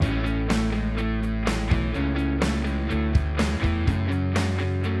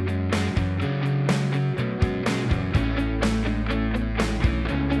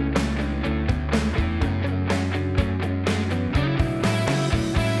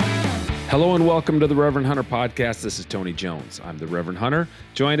Hello and welcome to the Reverend Hunter Podcast. This is Tony Jones. I'm the Reverend Hunter,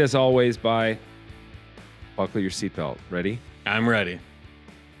 joined as always by, buckle your seatbelt. Ready? I'm ready.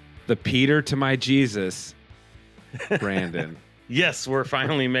 The Peter to my Jesus, Brandon. Yes, we're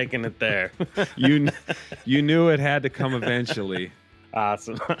finally making it there. You knew it had to come eventually.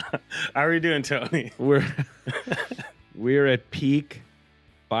 Awesome. How are you doing, Tony? We're at peak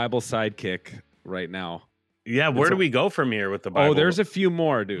Bible sidekick right now. Yeah, where do we go from here with the Bible? Oh, there's a few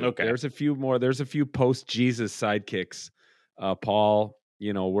more, dude. Okay. There's a few more. There's a few post-Jesus sidekicks. Paul,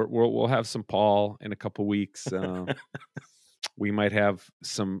 we'll have some Paul in a couple weeks. We might have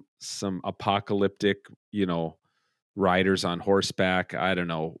some apocalyptic, riders on horseback. I don't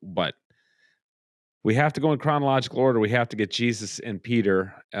know, but we have to go in chronological order. We have to get Jesus and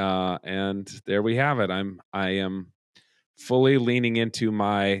Peter, and there we have it. I am fully leaning into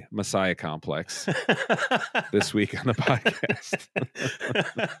my Messiah complex this week on the podcast.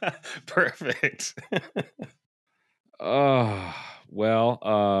 Perfect.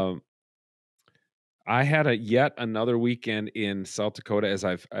 I had yet another weekend in South Dakota.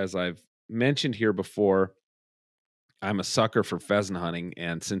 As I've mentioned here before, I'm a sucker for pheasant hunting,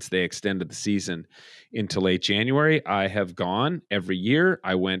 and since they extended the season into late January, I have gone every year.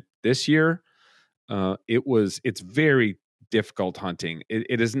 I went this year. It's very difficult hunting.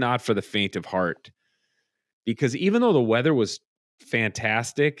 It is not for the faint of heart, because even though the weather was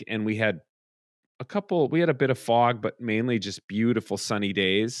fantastic and we had a bit of fog, but mainly just beautiful sunny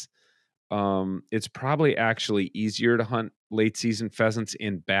days, it's probably actually easier to hunt late season pheasants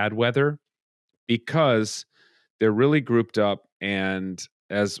in bad weather because they're really grouped up. And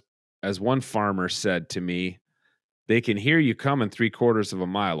as one farmer said to me, they can hear you coming 3/4 of a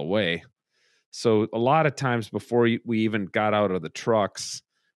mile away. So a lot of times before we even got out of the trucks,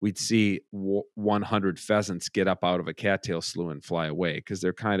 we'd see 100 pheasants get up out of a cattail slough and fly away because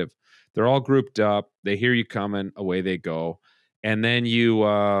they're all grouped up. They hear you coming, away they go. And then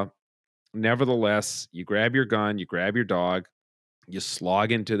nevertheless, you grab your gun, you grab your dog, you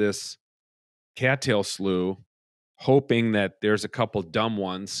slog into this cattail slough, hoping that there's a couple dumb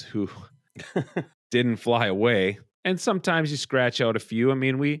ones who didn't fly away. And sometimes you scratch out a few. I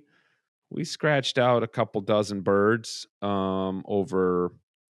mean, we scratched out a couple dozen birds over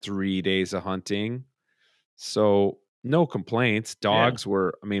 3 days of hunting. So no complaints.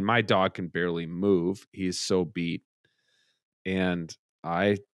 My dog can barely move. He's so beat. And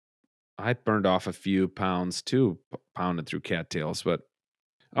I burned off a few pounds too, pounding through cattails. But,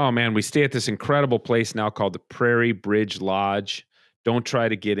 oh man, we stay at this incredible place now called the Prairie Bridge Lodge. Don't try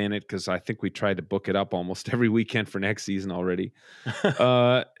to get in it because I think we tried to book it up almost every weekend for next season already.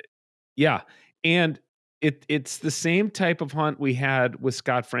 Yeah. And it's the same type of hunt we had with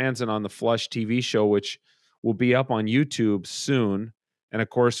Scott Franzen on the Flush TV show, which will be up on YouTube soon. And of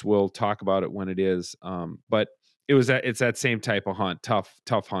course, we'll talk about it when it is. But it's that same type of hunt, tough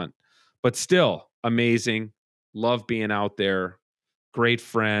hunt, but still amazing. Love being out there. Great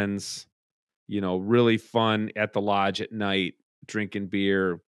friends, really fun at the lodge at night, drinking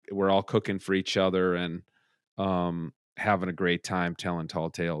beer. We're all cooking for each other and having a great time telling tall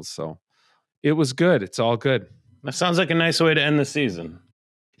tales. So it was good. It's all good. That sounds like a nice way to end the season.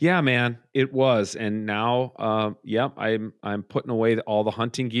 Yeah, man, it was. And now, I'm putting away all the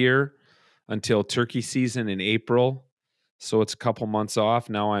hunting gear until turkey season in April. So it's a couple months off.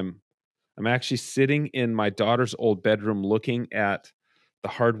 Now I'm actually sitting in my daughter's old bedroom looking at the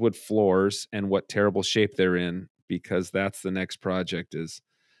hardwood floors and what terrible shape they're in, because that's the next project, is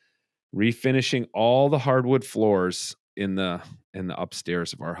refinishing all the hardwood floors in the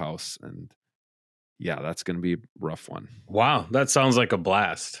upstairs of our house. And yeah, that's going to be a rough one. Wow, that sounds like a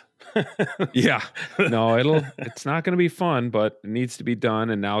blast. Yeah. No, it's not going to be fun, but it needs to be done.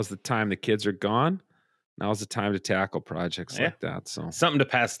 And now's the time. The kids are gone. Now's the time to tackle projects like that. So something to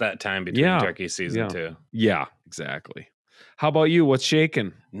pass that time between turkey season too. Yeah, exactly. How about you? What's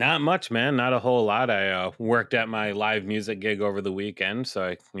shaking? Not much, man. Not a whole lot. I worked at my live music gig over the weekend,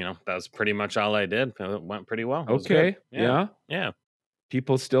 so that was pretty much all I did. It went pretty well. Okay. Yeah.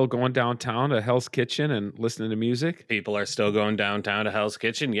 People still going downtown to Hell's Kitchen and listening to music? People are still going downtown to Hell's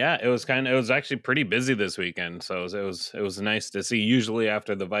Kitchen. Yeah, it was actually pretty busy this weekend. So it was nice to see. Usually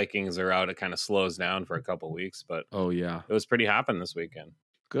after the Vikings are out, it kind of slows down for a couple weeks, but it was pretty hopping this weekend.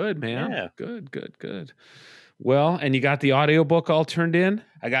 Good, man. Yeah. Good. Well, and you got the audiobook all turned in?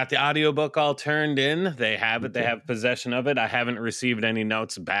 I got the audiobook all turned in. They have it. They have possession of it. I haven't received any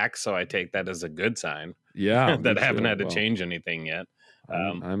notes back, so I take that as a good sign. Yeah. that I haven't had to change anything yet.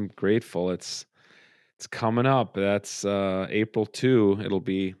 I'm grateful. It's coming up. That's April 2. It'll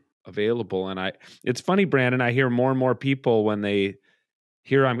be available. And it's funny, Brandon, I hear more and more people when they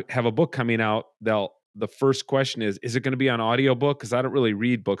here I have a book coming out. The first question is it going to be on audiobook? Because I don't really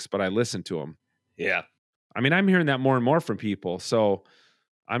read books, but I listen to them. Yeah. I mean, I'm hearing that more and more from people. So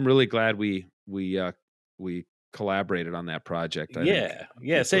I'm really glad we collaborated on that project. I think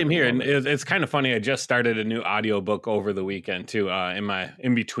Yeah, same here. And it's kind of funny. I just started a new audiobook over the weekend too,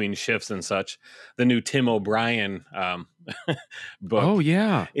 in between shifts and such. The new Tim O'Brien book. Oh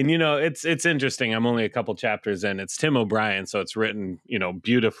yeah, and it's interesting. I'm only a couple chapters in. It's Tim O'Brien, so it's written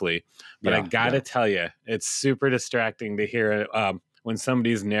beautifully. But I gotta tell you, it's super distracting to hear when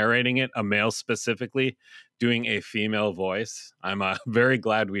somebody's narrating it, a male specifically, doing a female voice. I'm very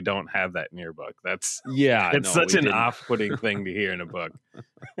glad we don't have that in your book. It's such an off-putting thing to hear in a book.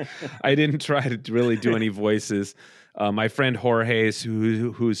 I didn't try to really do any voices. My friend Jorge,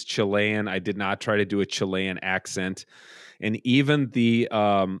 who's Chilean, I did not try to do a Chilean accent, and even the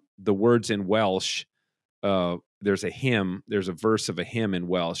words in Welsh. There's a verse of a hymn in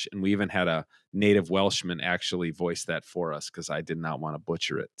Welsh, and we even had a native Welshman actually voice that for us because I did not want to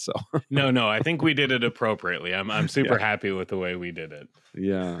butcher it. So no, I think we did it appropriately. I'm super happy with the way we did it.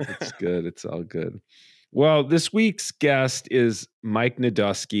 Yeah, it's good. It's all good. Well, this week's guest is Mike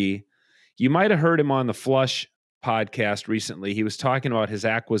Neiduski. You might have heard him on the Flush podcast recently. He was talking about his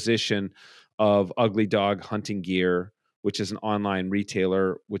acquisition of Ugly Dog Hunting Gear, which is an online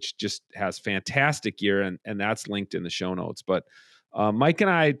retailer, which just has fantastic gear, and that's linked in the show notes. But Mike and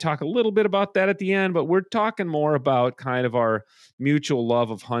I talk a little bit about that at the end, but we're talking more about kind of our mutual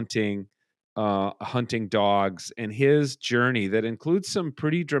love of hunting dogs and his journey that includes some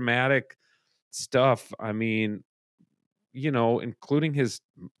pretty dramatic stuff. I mean, including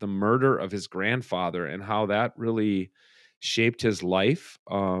the murder of his grandfather and how that really shaped his life,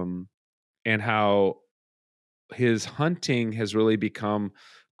 and how his hunting has really become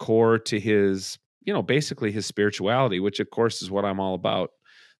core to his, basically his spirituality, which of course is what I'm all about.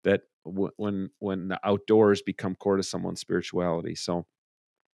 That when the outdoors become core to someone's spirituality. So,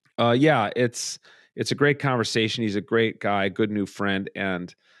 it's a great conversation. He's a great guy, good new friend,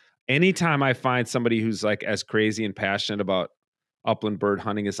 and anytime I find somebody who's like as crazy and passionate about upland bird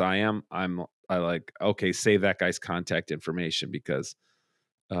hunting as I am, I like, okay, save that guy's contact information because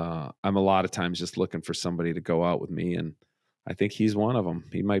I'm a lot of times just looking for somebody to go out with me, and I think he's one of them.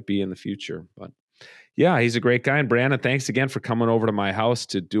 He might be in the future, but yeah, he's a great guy. And Brandon, thanks again for coming over to my house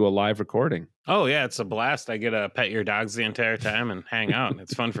to do a live recording. Oh yeah, it's a blast. I get to pet your dogs the entire time and hang out.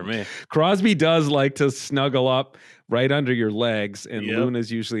 It's fun for me. Crosby does like to snuggle up right under your legs, and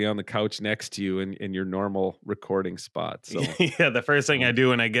Luna's usually on the couch next to you in your normal recording spot. So yeah, the first thing I do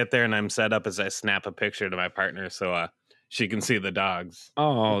when I get there and I'm set up is I snap a picture to my partner so she can see the dogs.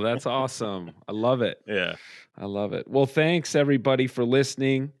 Oh, that's awesome. I love it. Yeah. I love it. Well, thanks everybody for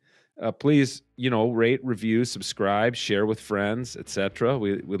listening. Please, rate, review, subscribe, share with friends, etc.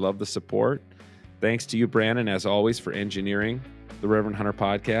 We love the support. Thanks to you, Brandon, as always, for engineering the Reverend Hunter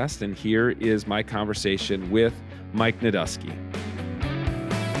podcast. And here is my conversation with Mike Neiduski.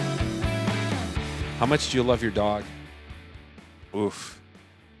 How much do you love your dog? Oof.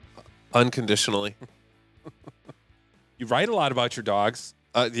 Unconditionally. You write a lot about your dogs.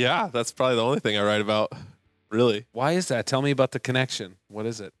 Yeah, that's probably the only thing I write about, really. Why is that? Tell me about the connection. What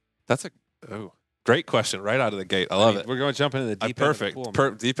is it? That's a great question right out of the gate. I love it. We're going to jump into the deep end of the pool.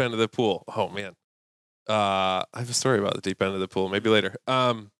 Perfect. Deep end of the pool. Oh, man. I have a story about the deep end of the pool. Maybe later.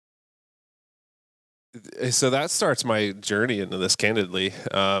 So that starts my journey into this, candidly.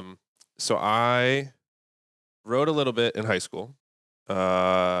 So I wrote a little bit in high school,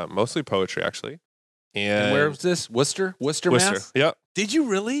 mostly poetry, actually. And where was this? Worcester, Mass? Yep. Did you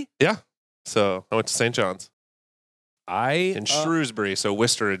really? Yeah. So I went to St. John's. In Shrewsbury, so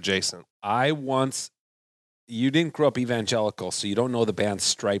Worcester adjacent. You didn't grow up evangelical, so you don't know the band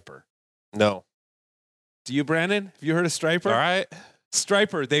Stryper. No. Do you, Brandon? Have you heard of Stryper? All right.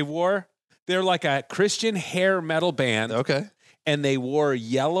 Stryper, they're like a Christian hair metal band. Okay. And they wore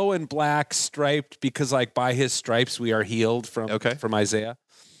yellow and black striped because like by his stripes we are healed from Isaiah.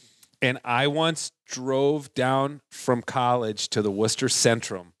 And I once drove down from college to the Worcester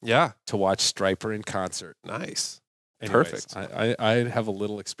Centrum to watch Stryper in concert. Nice. Anyways, perfect. I have a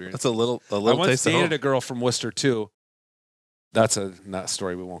little experience. That's a little I once taste dated a girl from Worcester too. That's not a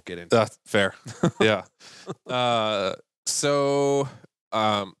story we won't get into. That's fair. Yeah. So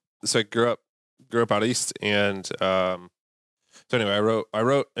I grew up out east, and so anyway, I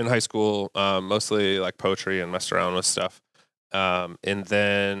wrote in high school, mostly like poetry and messed around with stuff. And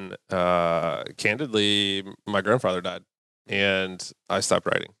then, candidly, my grandfather died, and I stopped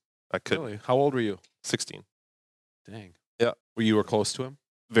writing. I couldn't. Really? How old were you? 16. Dang. Yeah. You were close to him?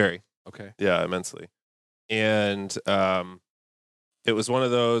 Very. Okay. Yeah, immensely. And it was one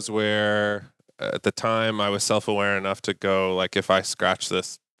of those where at the time I was self-aware enough to go, like, if I scratch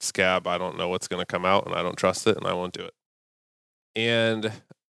this scab, I don't know what's going to come out and I don't trust it and I won't do it. And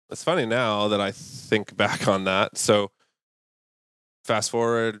it's funny now that I think back on that. So fast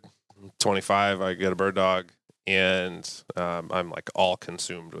forward 25, I get a bird dog and I'm like all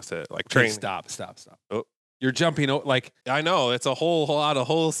consumed with it. Like training. Stop. Oh, you're jumping. Like, I know it's a whole lot of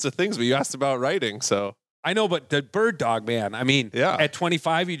holes to things, but you asked about writing. So I know, but the bird dog, man, I mean, yeah. At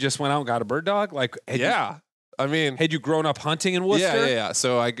 25, you just went out and got a bird dog. Like, I mean, had you grown up hunting in Worcester? Yeah.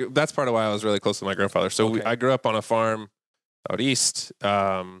 So that's part of why I was really close to my grandfather. So I grew up on a farm out east,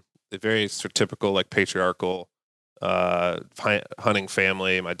 a very sort of typical, like, patriarchal hunting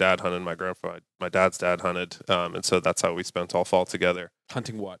family. My dad hunted, my dad's dad hunted, and so that's how we spent all fall together.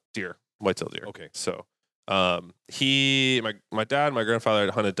 Hunting what? Deer, whitetail deer. Okay. So my dad and my grandfather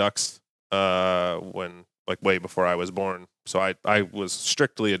had hunted ducks when, like, way before I was born. So I was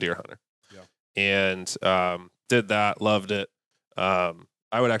strictly a deer hunter. Yeah. And did that, loved it.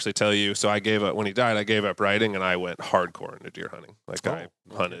 I would actually tell you, so I gave up when he died. I gave up writing and I went hardcore into deer hunting. Like, I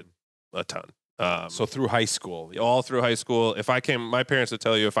hunted a ton. So through high school, all through high school. My parents would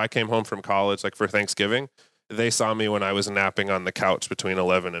tell you, if I came home from college, like for Thanksgiving, they saw me when I was napping on the couch between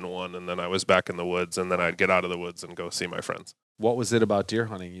 11 and 1, and then I was back in the woods, and then I'd get out of the woods and go see my friends. What was it about deer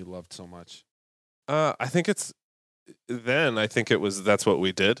hunting you loved so much? I think that's what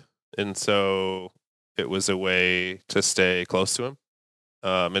we did. And so it was a way to stay close to him.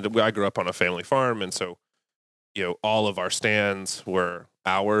 And I grew up on a family farm. And so, all of our stands were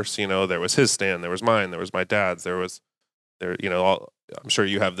ours. There was his stand, there was mine, there was my dad's, I'm sure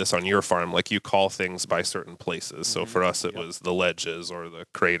you have this on your farm. Like, you call things by certain places. So for us, it was the ledges or the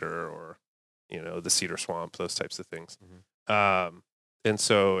crater or, the cedar swamp, those types of things. Mm-hmm. And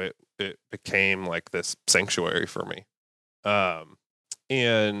so it became like this sanctuary for me.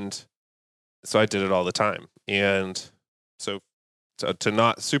 And so I did it all the time. And so to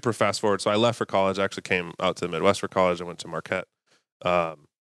not super fast forward, so I left for college. I actually came out to the Midwest for college. I went to Marquette.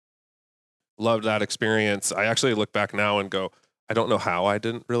 Loved that experience. I actually look back now and go, I don't know how I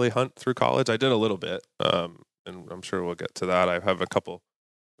didn't really hunt through college. I did a little bit, and I'm sure we'll get to that. I have a couple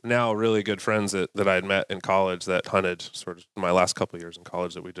now really good friends that I had met in college that hunted sort of my last couple of years in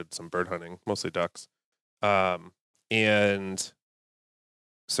college, that we did some bird hunting, mostly ducks. And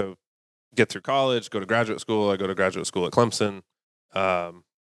so get through college, go to graduate school. I go to graduate school at Clemson.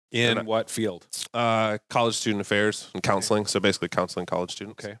 In what field? College student affairs and counseling. So basically counseling college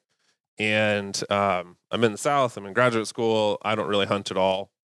students. Okay. And I'm in the South. I'm in graduate school. I don't really hunt at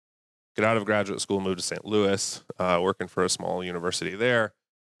all. Get out of graduate school, move to St. Louis, working for a small university there.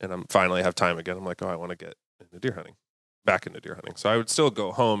 And I'm finally have time again. I'm like, I want to get into deer hunting, back into deer hunting. So I would still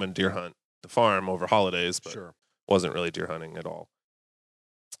go home and deer hunt the farm over holidays, but wasn't really deer hunting at all.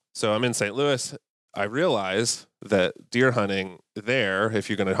 So I'm in St. Louis. I realize that deer hunting there,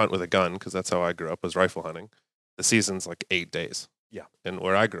 if you're going to hunt with a gun, because that's how I grew up, was rifle hunting, the season's like 8 days. Yeah. And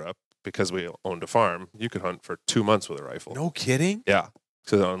where I grew up, because we owned a farm, you could hunt for 2 months with a rifle. No kidding? Yeah.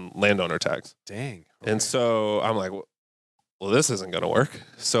 So on landowner tags. Dang. Okay. And so I'm like, well, this isn't going to work.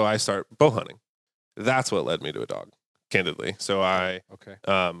 So I start bow hunting. That's what led me to a dog, candidly. So I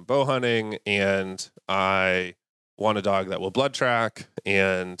bow hunting, and I want a dog that will blood track.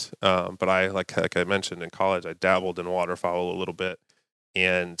 And but I like I mentioned in college, I dabbled in waterfowl a little bit.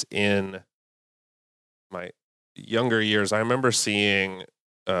 And in my younger years, I remember seeing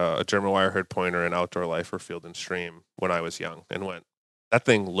a German Wireherd pointer in Outdoor Life or Field and Stream when I was young, and went, that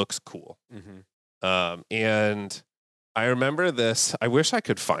thing looks cool. Mm-hmm. And I remember this. I wish I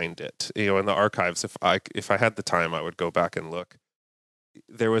could find it, in the archives. If I had the time, I would go back and look.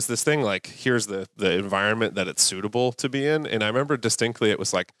 There was this thing like, here's the environment that it's suitable to be in. And I remember distinctly, it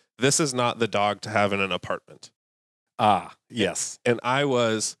was like, this is not the dog to have in an apartment. Ah, yes. And I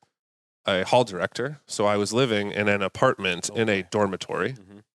was a hall director. So I was living in an apartment in a dormitory.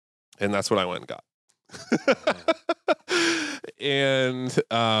 Mm-hmm. And that's what I went and got. And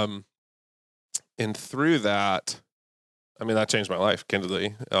through that, I mean, that changed my life,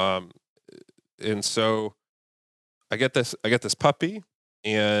 candidly. And so I get this puppy,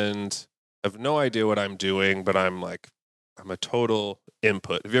 and I have no idea what I'm doing, but I'm a total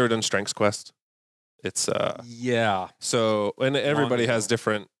input. Have you ever done Strengths Quest? It's yeah. So, and everybody has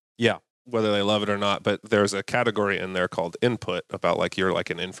different, whether they love it or not, but there's a category in there called input, about like, you're like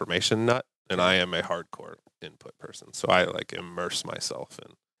an information nut, and I am a hardcore input person. So I like immerse myself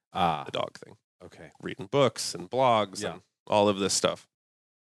in the dog thing. Okay. Reading books and blogs and all of this stuff.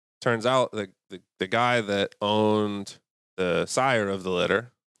 Turns out the guy that owned the sire of the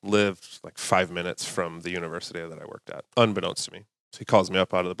litter lived like 5 minutes from the university that I worked at, unbeknownst to me. So he calls me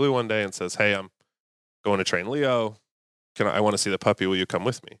up out of the blue one day and says, "Hey, I'm going to train Leo. I want to see the puppy. Will you come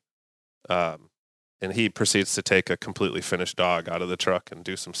with me?" And he proceeds to take a completely finished dog out of the truck and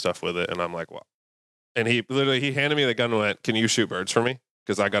do some stuff with it. And I'm like, "Well," and he handed me the gun and went, "Can you shoot birds for me?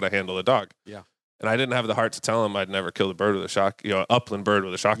 Because I got to handle the dog." Yeah. And I didn't have the heart to tell him I'd never killed a bird with a upland bird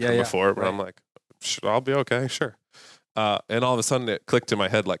with a shotgun before. But I'm like, "I'll be okay, sure." And all of a sudden it clicked in my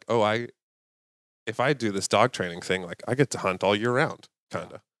head like, oh, if I do this dog training thing, like I get to hunt all year round,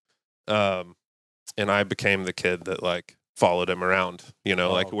 kind of. And I became the kid that like followed him around,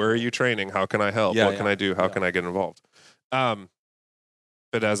 like, where are you training? How can I help? What can I do? How can I get involved? But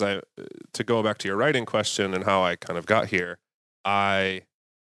to go back to your writing question and how I kind of got here, I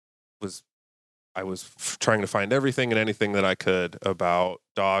was trying to find everything and anything that I could about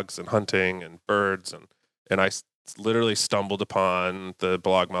dogs and hunting and birds, and I literally stumbled upon the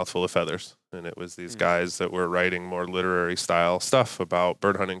blog Mouthful of Feathers, and it was these guys that were writing more literary style stuff about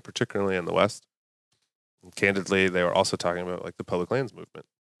bird hunting, particularly in the West. And candidly, they were also talking about like the public lands movement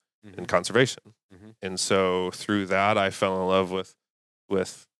and conservation. And so through that, I fell in love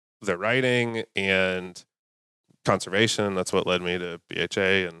with the writing and conservation. That's what led me to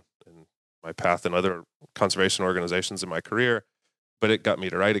BHA and my path in other conservation organizations in my career. But it got me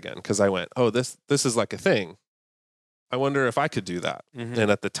to write again because I went, oh, this is like a thing. I wonder if I could do that.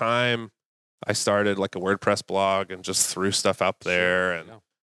 And at the time, I started like a WordPress blog and just threw stuff up there.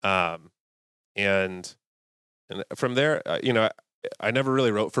 And from there, I never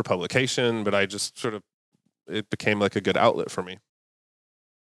really wrote for publication, but I just it became like a good outlet for me.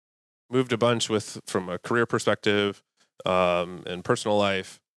 Moved a bunch from a career perspective and personal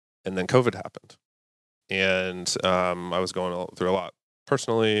life, and then COVID happened. And I was going through a lot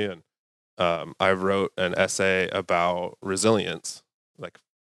personally, and I wrote an essay about resilience like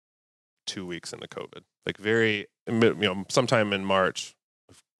 2 weeks into COVID, like sometime in March,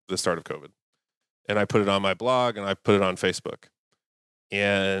 the start of COVID. And I put it on my blog and I put it on Facebook.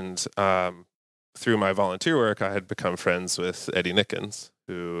 And through my volunteer work, I had become friends with Eddie Nickens,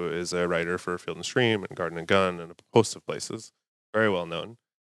 who is a writer for Field and Stream and Garden and Gun and a host of places, very well known.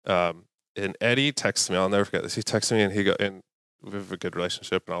 And Eddie texts me, I'll never forget this. He texts me and we have a good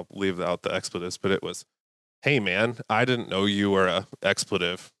relationship, and I'll leave out the expletives, but it was, "Hey man, I didn't know you were a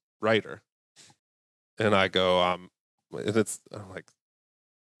expletive writer." And I go, I'm like,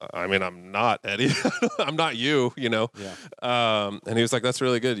 I mean, I'm not Eddie. I'm not you, Yeah. And he was like, "That's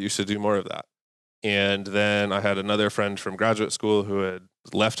really good. You should do more of that." And then I had another friend from graduate school who had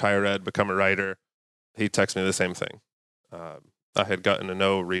left higher ed, become a writer. He texted me the same thing. I had gotten to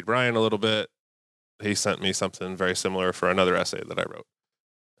know Reed Bryan a little bit. He sent me something very similar for another essay that I wrote.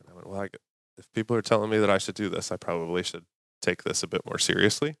 And I went, well, if people are telling me that I should do this, I probably should take this a bit more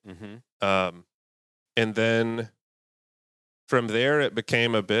seriously. And then from there, it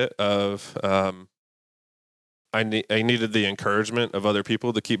became a bit of I needed the encouragement of other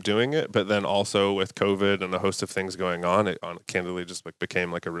people to keep doing it, but then also with COVID and a host of things going on, it candidly just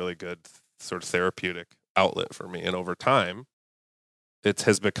became like a really good sort of therapeutic outlet for me. And over time, it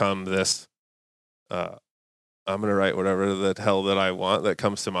has become this. I'm going to write whatever the hell that I want that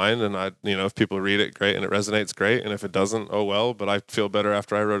comes to mind. And if people read it, great. And it resonates, great. And if it doesn't, oh, well, but I feel better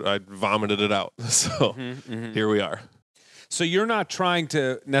after I vomited it out. So here we are. So you're not trying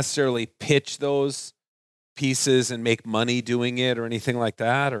to necessarily pitch those pieces and make money doing it or anything like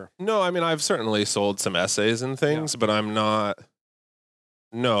that? Or no, I mean, I've certainly sold some essays and things, but I'm not.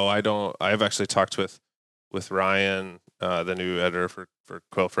 No, I don't. I've actually talked with Ryan, the new editor for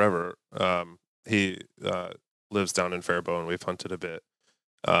Quail Forever. He lives down in Faribault, and we've hunted a bit.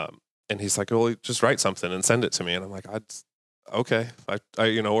 And he's like, "Well, just write something and send it to me." And I'm like, "Okay,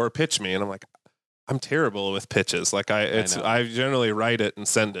 or pitch me." And I'm like, "I'm terrible with pitches. Like I generally write it and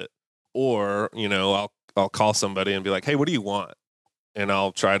send it, or I'll call somebody and be like, 'Hey, what do you want?' And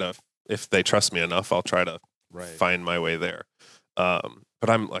I'll try to, if they trust me enough, I'll try to find my way there. But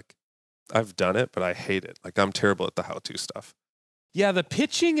I'm like, I've done it, but I hate it. Like I'm terrible at the how-to stuff." Yeah, the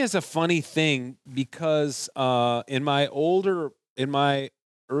pitching is a funny thing because in my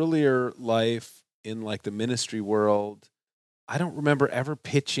earlier life in like the ministry world, I don't remember ever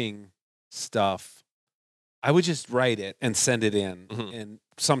pitching stuff. I would just write it and send it in, and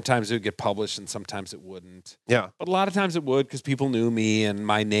sometimes it would get published and sometimes it wouldn't. Yeah, but a lot of times it would because people knew me and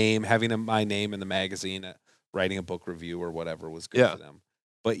my name, having my name in the magazine, writing a book review or whatever was good for them.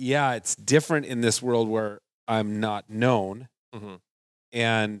 But yeah, it's different in this world where I'm not known.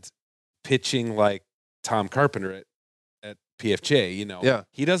 And pitching like Tom Carpenter at PFJ,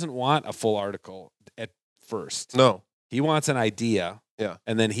 he doesn't want a full article at first. No, he wants an idea,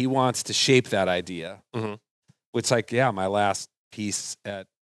 and then he wants to shape that idea. Which, like, my last piece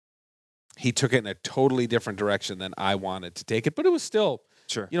he took it in a totally different direction than I wanted to take it, but it was still,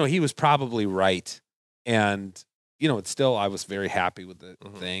 Sure. he was probably right. And, it's still, I was very happy with the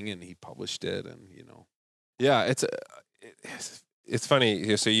thing, and he published it, and, Yeah, it's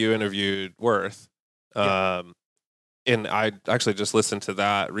funny. So you interviewed Worth, and I actually just listened to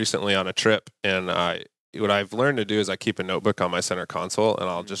that recently on a trip, and what I've learned to do is I keep a notebook on my center console, and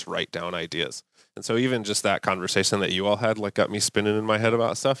I'll just write down ideas. And so even just that conversation that you all had, like, got me spinning in my head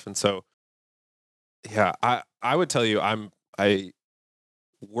about stuff. And so, yeah, I would tell you,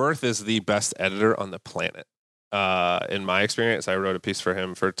 Worth is the best editor on the planet. In my experience, I wrote a piece for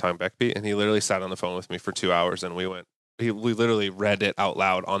him for Tom Beckby, and he literally sat on the phone with me for 2 hours, and we literally read it out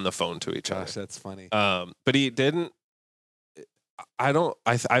loud on the phone to each other. Gosh, that's funny. But he didn't.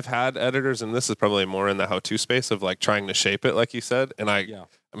 I've had editors, and this is probably more in the how-to space of like trying to shape it, like you said. And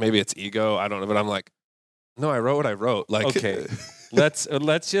maybe it's ego, I don't know, but I'm like, no, I wrote what I wrote. Like, okay, let's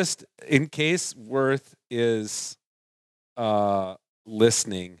just, in case Worth is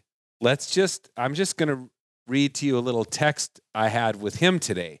listening, I'm just gonna read to you a little text I had with him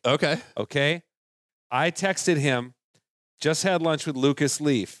today. Okay. I texted him, just had lunch with Lucas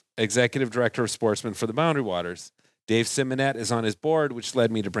Leaf, executive director of Sportsman for the Boundary Waters. Dave Simonet is on his board, which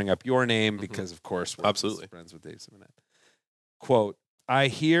led me to bring up your name because, of course, we're absolutely friends with Dave Simonet. Quote, I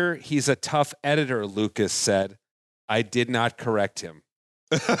hear he's a tough editor, Lucas said. I did not correct him.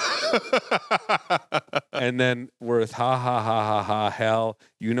 And then Worth, ha, ha, ha, ha, ha, hell,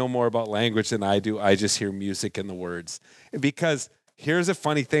 you know more about language than I do. I just hear music in the words. Because here's a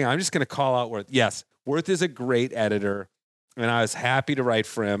funny thing. I'm just going to call out Worth. Yes, Worth is a great editor, and I was happy to write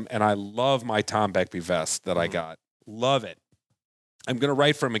for him, and I love my Tom Beckby vest that I got. Love it. I'm going to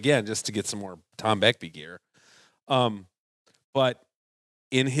write for him again just to get some more Tom Beckby gear. But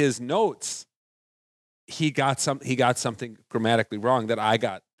in his notes, he got something grammatically wrong that I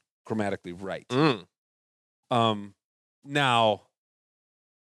got grammatically right. Now,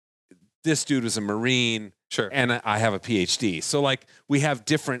 this dude was a Marine, sure, and I have a PhD, so like we have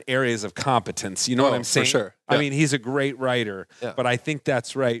different areas of competence. You know what I'm saying? For sure. I mean, he's a great writer, but I think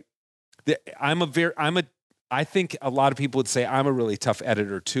that's right. I think a lot of people would say I'm a really tough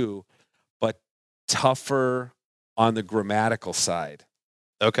editor too, but tougher on the grammatical side.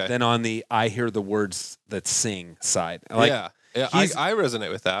 Okay. Than on the I hear the words that sing side. Yeah, I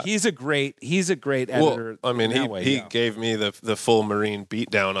resonate with that. He's a great editor. Well, I mean, he gave me the full Marine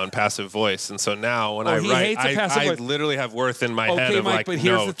beatdown on passive voice, and so now when I write, I literally have Worth in my head of Mike, like, but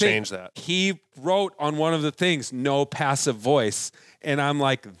no, change that. He wrote on one of the things, no passive voice, and I'm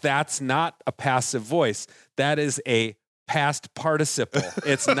like, that's not a passive voice. That is a past participle.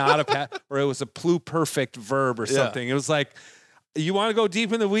 It's not or it was a pluperfect verb or something. It was like, you want to go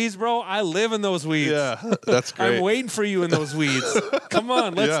deep in the weeds, bro? I live in those weeds. Yeah, that's great. I'm waiting for you in those weeds. Come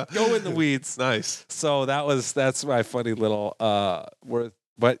on, let's go in the weeds. Nice. So that's my funny little Worth.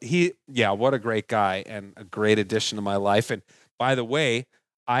 But what a great guy and a great addition to my life. And by the way,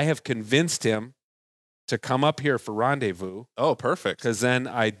 I have convinced him to come up here for rendezvous. Oh, perfect. Because then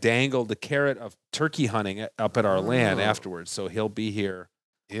I dangled the carrot of turkey hunting up at our land afterwards. So he'll be here.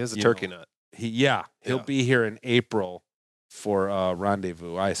 He is a turkey nut. He'll be here in April for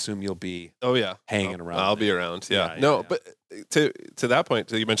rendezvous. I assume you'll be hanging around. I'll be around. Yeah. But to that point,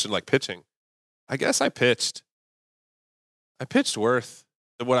 you mentioned like pitching. I guess I pitched Worth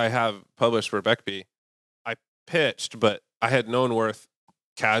what I have published for Beckby. I pitched, but I had known Worth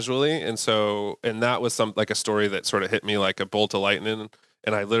casually, and that was a story that sort of hit me like a bolt of lightning.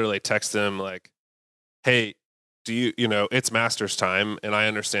 And I literally texted him like, "Hey, do you know it's Masters time, and I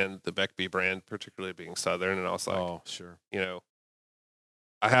understand the Beckby brand, particularly being Southern." And I was like, "Oh, sure.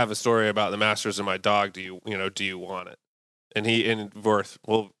 I have a story about the Masters and my dog. Do you want it?" And Worth,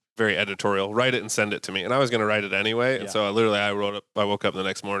 very editorial, write it and send it to me. And I was going to write it anyway. And so I woke up the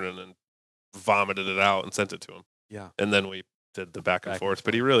next morning and vomited it out and sent it to him. Yeah. And then we did the back and forth,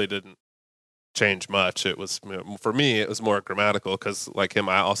 but he really didn't change much. It was, for me, it was more grammatical because like him,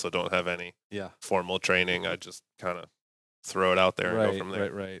 I also don't have any formal training. I just kind of throw it out there and go from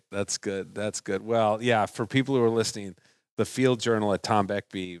there. Right. That's good. Well, yeah, for people who are listening, the Field Journal at Tom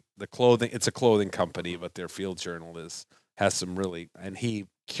Beckby, it's a clothing company, but their Field Journal has some really, and he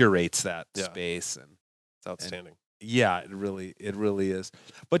curates that space, and it's outstanding. It really is.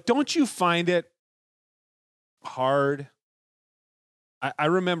 But don't you find it hard? I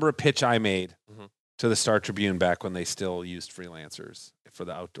remember a pitch I made to the Star Tribune back when they still used freelancers for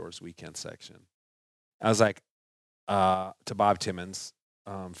the Outdoors Weekend section. I was like, to Bob Timmons,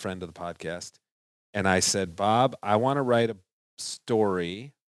 friend of the podcast, and I said, Bob, I want to write a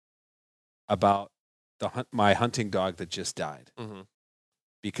story about my hunting dog that just died. Mm-hmm.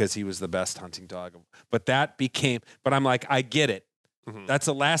 Because he was the best hunting dog. But I'm like, I get it. Mm-hmm. That's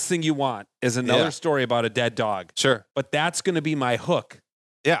the last thing you want is another story about a dead dog. Sure. But that's going to be my hook.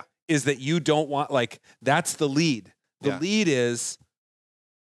 Yeah. Is that you don't want, that's the lead. The lead is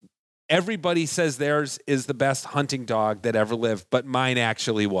everybody says theirs is the best hunting dog that ever lived, but mine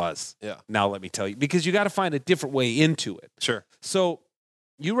actually was. Yeah. Now let me tell you, because you got to find a different way into it. Sure. So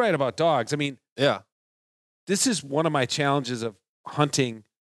you write about dogs. I mean, this is one of my challenges of hunting.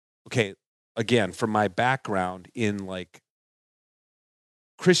 Okay, again, from my background in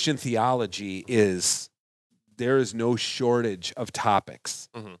Christian theology there is no shortage of topics.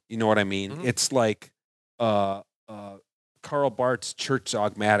 Mm-hmm. You know what I mean? Mm-hmm. It's like Karl Barth's Church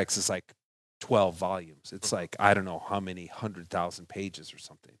Dogmatics is 12 volumes. It's I don't know how many 100,000 pages or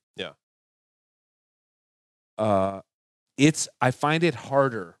something. Yeah. I find it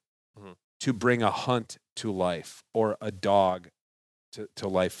harder to bring a hunt to life or a dog to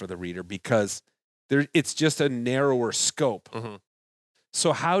life for the reader because it's just a narrower scope. Mm-hmm.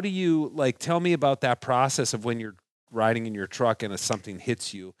 So how do you tell me about that process of when you're riding in your truck and something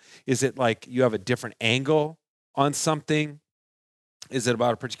hits you? Is it you have a different angle on something? Is it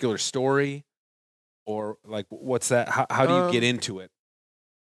about a particular story? Or what's that? How do you get into it?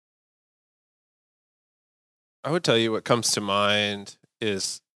 I would tell you what comes to mind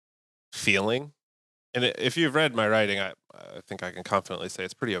is feeling. And if you've read my writing, I think I can confidently say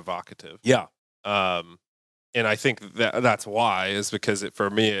it's pretty evocative. Yeah. And I think that's why is because for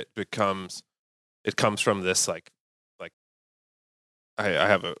me it comes from this I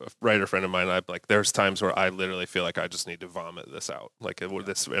have a writer friend of mine. I'm there's times where I literally feel like I just need to vomit this out,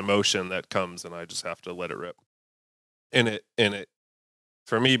 this emotion that comes, and I just have to let it rip. And it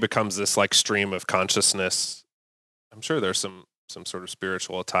for me becomes this stream of consciousness. I'm sure there's some sort of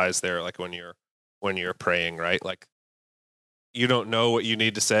spiritual ties there, when you're praying, right? You don't know what you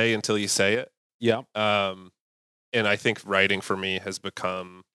need to say until you say it. Yeah. And I think writing for me has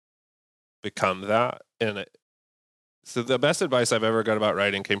become that. And so the best advice I've ever got about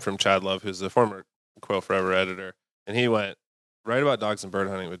writing came from Chad Love, who's the former Quill Forever editor. And he went, write about dogs and bird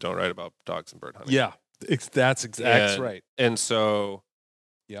hunting, but don't write about dogs and bird hunting. Yeah, that's right. And so,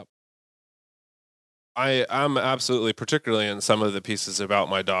 yep. I'm absolutely, particularly in some of the pieces about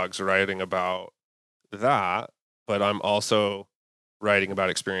my dogs, writing about that, but I'm also writing about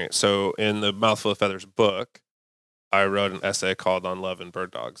experience. So in the Mouthful of Feathers book, I wrote an essay called On Love and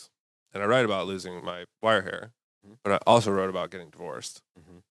Bird Dogs. And I write about losing my wire hair, but I also wrote about getting divorced.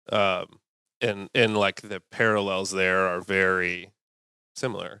 And the parallels there are very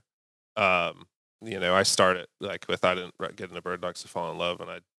similar. I started with I didn't get into bird dogs to fall in love, and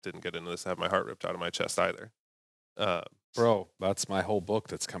I didn't get into this to have my heart ripped out of my chest either. Bro, that's my whole book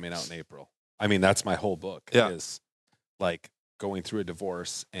that's coming out in April. I mean, that's my whole book is going through a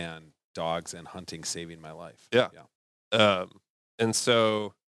divorce and dogs and hunting saving my life. Yeah. And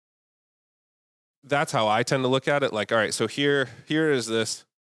so that's how I tend to look at it. All right, so here is this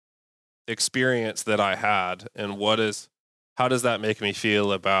experience that I had, and how does that make me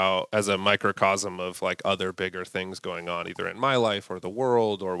feel about as a microcosm of other bigger things going on either in my life or the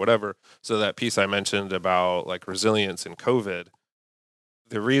world or whatever. So that piece I mentioned about resilience in COVID,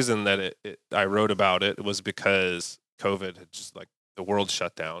 the reason that I wrote about it was because COVID had just the world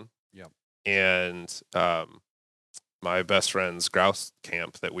shut down. Yeah. And my best friend's grouse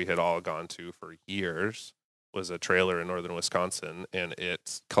camp that we had all gone to for years was a trailer in northern Wisconsin, and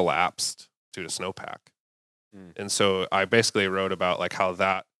it collapsed due to snowpack. And so I basically wrote about how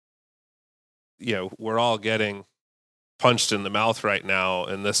that, we're all getting punched in the mouth right now,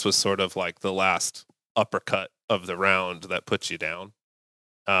 and this was sort of the last uppercut of the round that puts you down.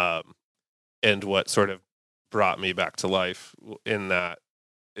 And what sort of brought me back to life in that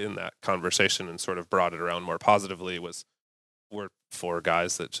conversation and sort of brought it around more positively was we're four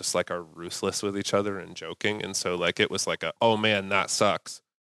guys that just are ruthless with each other and joking. And so it was oh man, that sucks.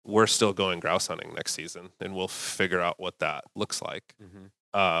 We're still going grouse hunting next season, and we'll figure out what that looks like.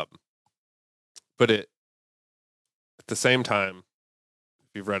 But at the same time,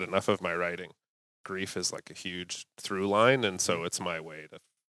 if you've read enough of my writing, grief is a huge through line. And so it's my way to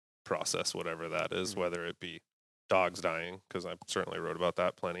process whatever that is, whether it be dogs dying, because I certainly wrote about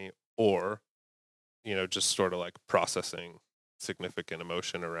that plenty, or, just sort of processing significant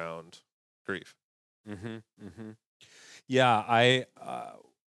emotion around grief. Yeah. I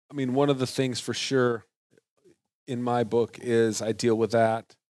mean, one of the things for sure in my book is I deal with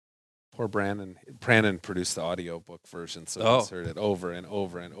that. Poor Brandon. Brandon produced the audiobook version, so he's heard it over and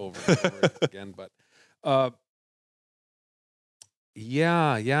over and over and over again. But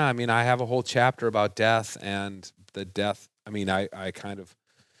Yeah, yeah. I mean, I have a whole chapter about death and the death. I mean, I kind of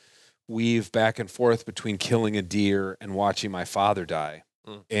weave back and forth between killing a deer and watching my father die.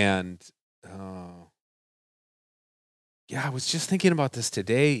 Mm. And yeah, I was just thinking about this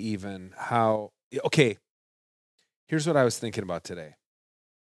today, even how, okay, here's what I was thinking about today.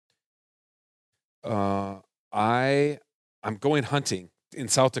 I'm going hunting in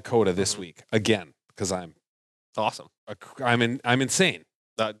South Dakota this week again because I'm awesome. I'm insane.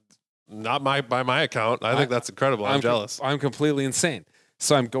 Not by my account. I think that's incredible. I'm jealous. I'm completely insane.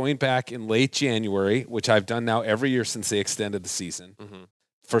 So I'm going back in late January, which I've done now every year since they extended the season,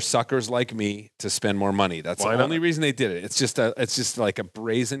 for suckers like me to spend more money. That's the only reason they did it. It's just like a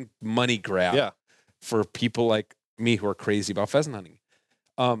brazen money grab for people like me who are crazy about pheasant hunting.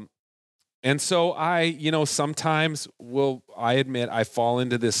 And so sometimes I admit I fall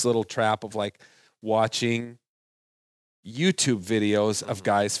into this little trap of like watching YouTube videos of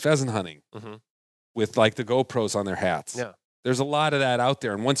guys pheasant hunting with like the GoPros on their hats. Yeah. There's a lot of that out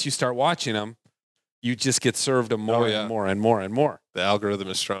there. And once you start watching them, you just get served them more and more and more and more. The algorithm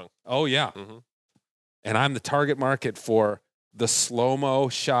is strong. Oh, yeah. And I'm the target market for the slow-mo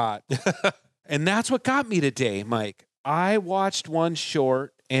shot. And that's what got me today, Mike. I watched one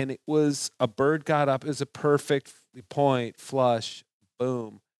short, and it was a bird got up. It was a perfect point, flush,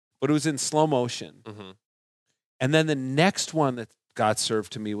 boom. But it was in slow motion. And then the next one that got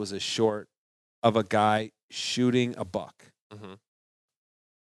served to me was a short of a guy shooting a buck.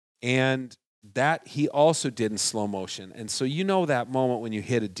 And that he also did in slow motion. And so that moment when you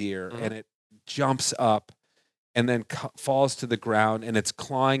hit a deer and it jumps up and then falls to the ground and it's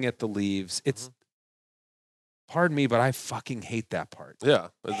clawing at the leaves. It's, pardon me, but I fucking hate that part. Yeah.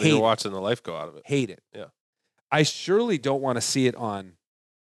 You're watching the life go out of it. Hate it. Yeah. I surely don't want to see it on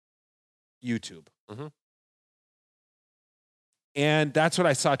YouTube. And that's what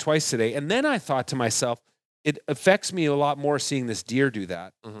I saw twice today. And then I thought to myself, it affects me a lot more seeing this deer do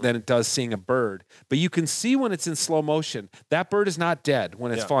that than it does seeing a bird. But you can see when it's in slow motion, that bird is not dead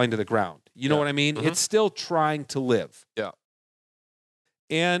when it's falling to the ground. You know what I mean? It's still trying to live. Yeah.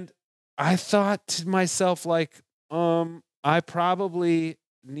 And I thought to myself, like, I probably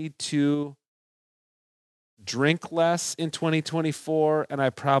need to drink less in 2024, and I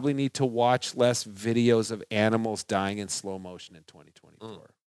probably need to watch less videos of animals dying in slow motion in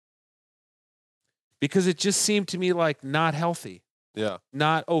 2024. Because it just seemed to me like not healthy. Yeah.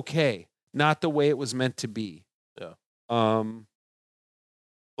 Not okay. Not the way it was meant to be. Yeah. Well,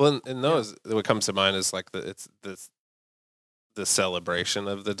 and those, what comes to mind is like the celebration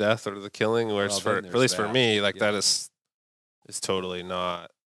of the death or the killing, where it's at least for me, like that is totally not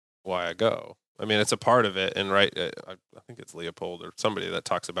why I go. I mean, it's a part of it, and I think it's Leopold or somebody that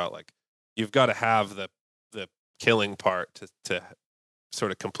talks about like you've got to have the killing part to sort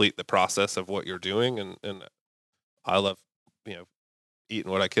of complete the process of what you're doing, and I love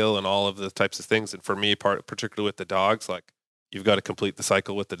eating what I kill and all of the types of things, and for me, particularly with the dogs, like you've got to complete the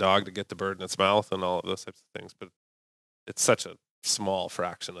cycle with the dog to get the bird in its mouth and all of those types of things, but it's such a small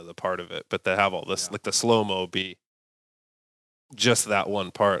fraction of the part of it. But to have all this, like the slow-mo be just that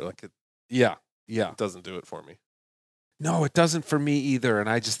one part, like it doesn't do it for me. No, it doesn't for me either. And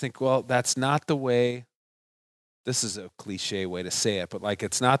I just think, well, that's not the way. This is a cliche way to say it, but like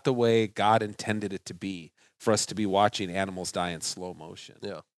it's not the way God intended it to be, for us to be watching animals die in slow motion.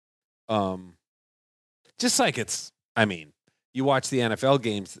 Yeah. Just like you watch the NFL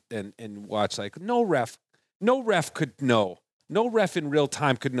games and watch like no ref could know. No ref in real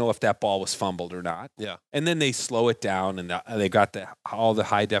time could know if that ball was fumbled or not. Yeah. And then they slow it down and they got all the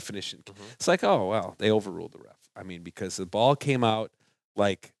high definition. It's like, oh, well, they overruled the ref. I mean, because the ball came out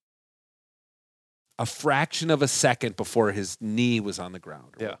like a fraction of a second before his knee was on the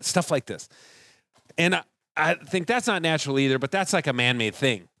ground. Yeah. Stuff like this. And I think that's not natural either, but that's like a man-made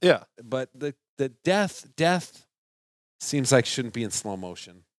thing. Yeah. But the death seems like shouldn't be in slow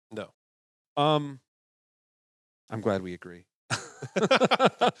motion. No. I'm glad we agree.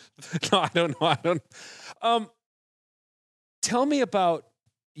 No, I don't know. Tell me about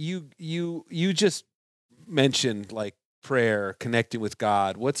you just mentioned like prayer, connecting with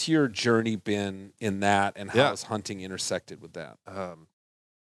God. What's your journey been in that, and how has hunting intersected with that?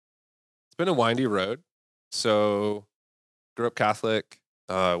 It's been a windy road. So grew up Catholic,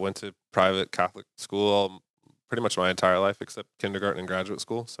 went to private Catholic school pretty much my entire life except kindergarten and graduate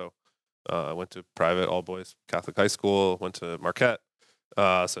school. So I went to private all boys Catholic high school, went to Marquette,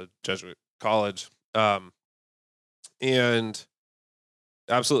 so Jesuit college, and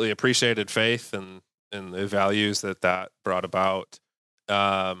absolutely appreciated faith and the values that brought about.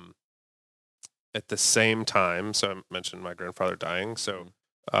 at the same time, so I mentioned my grandfather dying. So,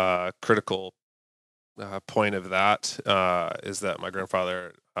 critical point of that is that my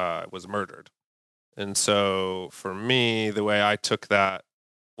grandfather was murdered. And so for me, the way I took that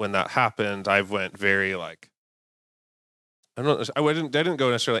when that happened, I went very like, I didn't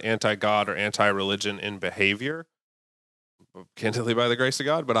go necessarily anti-God or anti-religion in behavior, candidly by the grace of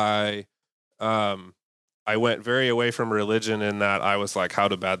God, but um, I went very away from religion in that I was like, how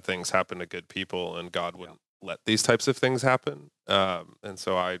do bad things happen to good people, and God wouldn't let these types of things happen. And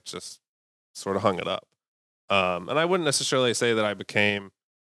so I just sort of hung it up. And I wouldn't necessarily say that I became,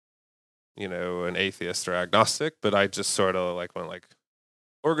 an atheist or agnostic, but I just sort of like went like,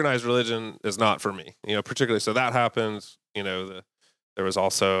 organized religion is not for me, particularly. So that happens, there was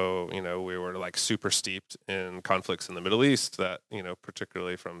also, we were like super steeped in conflicts in the Middle East that,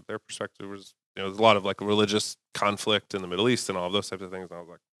 particularly from their perspective was, there's a lot of like religious conflict in the Middle East and all of those types of things. And I was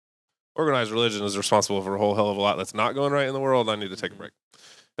like, organized religion is responsible for a whole hell of a lot that's not going right in the world. I need to take a break.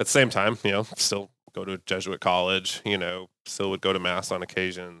 At the same time, still go to a Jesuit college, still would go to mass on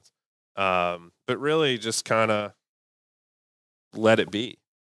occasions. But really just kind of let it be.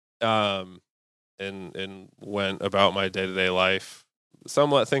 And went about my day-to-day life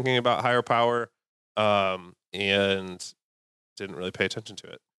somewhat thinking about higher power, and didn't really pay attention to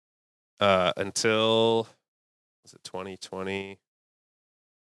it until, was it 2020,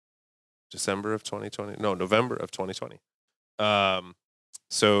 December of 2020? No, November of 2020.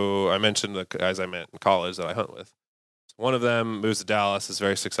 So I mentioned the guys I met in college that I hunt with. One of them moves to Dallas, is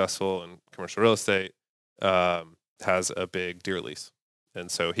very successful in commercial real estate, has a big deer lease. And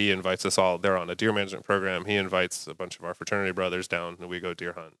so he invites us all. They're on a deer management program. He invites a bunch of our fraternity brothers down, and we go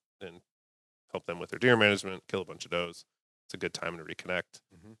deer hunt and help them with their deer management, kill a bunch of does. It's a good time to reconnect.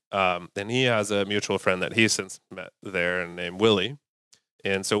 And he has a mutual friend that he's since met there named Willie.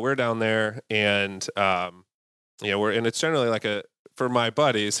 And so we're down there, and and it's generally like for my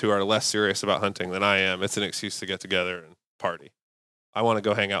buddies who are less serious about hunting than I am, it's an excuse to get together and party. I want to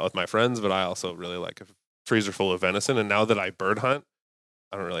go hang out with my friends, but I also really like a freezer full of venison. And now that I bird hunt,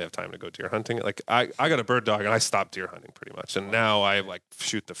 I don't really have time to go deer hunting. Like I got a bird dog and I stopped deer hunting pretty much. And now I like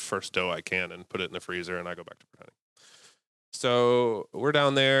shoot the first doe I can and put it in the freezer and I go back to bird hunting. So we're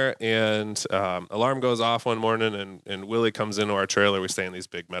down there, and alarm goes off one morning, and Willie comes into our trailer. We stay in these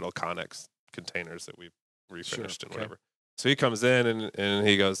big metal Connex containers that we've refinished and whatever. So he comes in and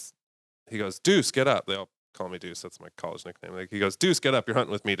he goes, Deuce, get up. They all call me Deuce. That's my college nickname. Like, he goes, Deuce, get up. You're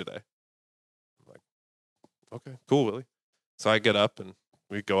hunting with me today. I'm like, okay, cool, Willie. So I get up and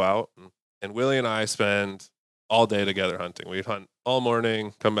we go out, and Willie and I spend all day together hunting. We'd hunt all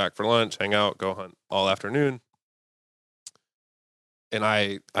morning, come back for lunch, hang out, go hunt all afternoon. And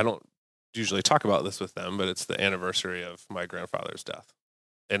I don't usually talk about this with them, but it's the anniversary of my grandfather's death.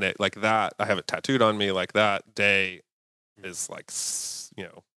 And it like that, I have it tattooed on me. Like that day is like,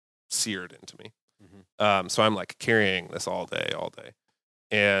 seared into me. So I'm like carrying this all day.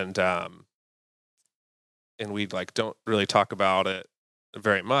 And we like, don't really talk about it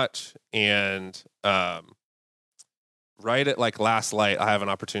very much. And right at like last light, I have an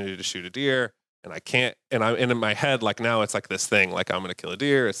opportunity to shoot a deer. And I can't, and in my head, like now it's like this thing, like I'm going to kill a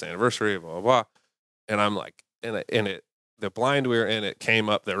deer. It's the anniversary, blah, blah, blah. And I'm like, the blind we were in, it came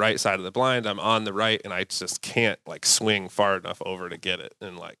up the right side of the blind. I'm on the right, and I just can't like swing far enough over to get it.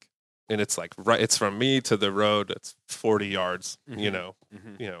 And it's like, right, it's from me to the road. It's 40 yards, the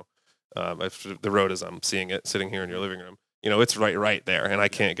road as I'm seeing it sitting here in your living room, it's right there, and I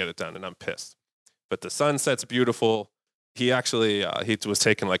can't get it done, and I'm pissed. But the sunset's beautiful. He actually, he was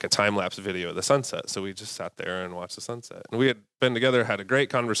taking like a time-lapse video of the sunset. So we just sat there and watched the sunset. And we had been together, had a great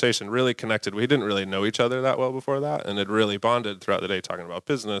conversation, really connected. We didn't really know each other that well before that, and had really bonded throughout the day talking about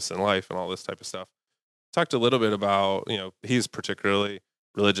business and life and all this type of stuff. Talked a little bit about, he's particularly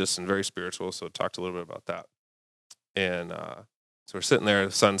religious and very spiritual. So talked a little bit about that. And so we're sitting there,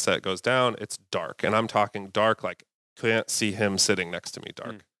 the sunset goes down, it's dark. And I'm talking dark, like can't see him sitting next to me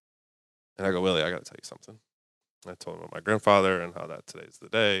dark. And I go, Willie, I got to tell you something. I told him about my grandfather and how that today's the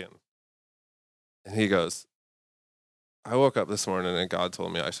day. And he goes, I woke up this morning and God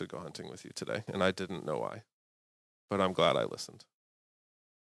told me I should go hunting with you today. And I didn't know why, but I'm glad I listened.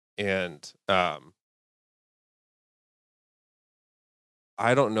 And I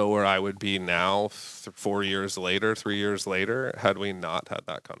don't know where I would be now 3 years later, had we not had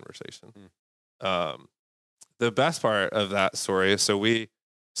that conversation. The best part of that story is,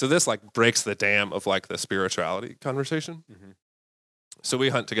 so this like breaks the dam of like the spirituality conversation. So we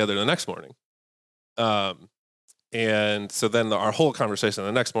hunt together the next morning. And so then our whole conversation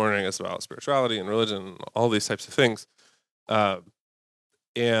the next morning is about spirituality and religion and all these types of things.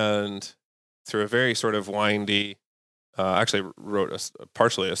 And through a very sort of windy. Actually, wrote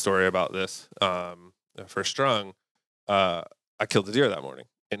partially a story about this for Strung. I killed a deer that morning,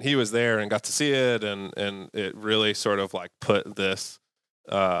 and he was there and got to see it, and it really sort of like put this,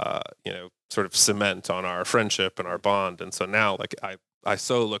 sort of cement on our friendship and our bond. And so now, like I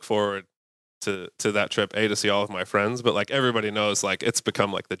so look forward to that trip, to see all of my friends, but like everybody knows, like it's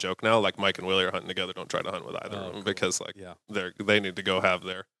become like the joke now. Like Mike and Willie are hunting together. Don't try to hunt with either of them because like they need to go have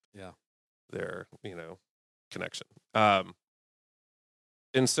their connection. And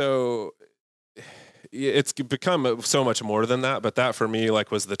so it's become so much more than that, but that for me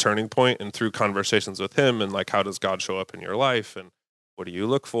like was the turning point. And through conversations with him and like, how does God show up in your life and what do you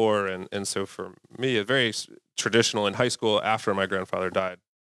look for? And so for me, a very traditional in high school after my grandfather died,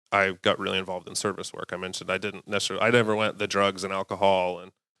 I got really involved in service work. I mentioned I never went the drugs and alcohol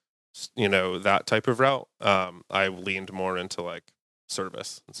and, that type of route. I leaned more into like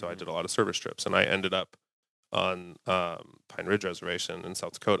service. And so I did a lot of service trips, and I ended up on Pine Ridge Reservation in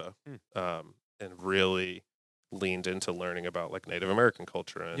South Dakota, and really leaned into learning about like Native American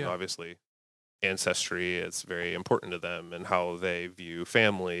culture. And obviously ancestry is very important to them and how they view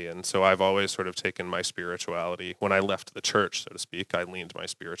family. And so I've always sort of taken my spirituality. When I left the church, so to speak, I leaned my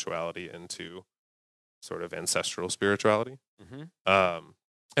spirituality into sort of ancestral spirituality.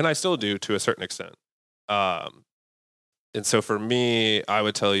 And I still do to a certain extent. And so for me, I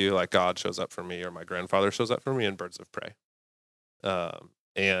would tell you like God shows up for me, or my grandfather shows up for me in birds of prey.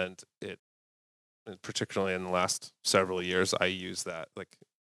 And particularly in the last several years, I use that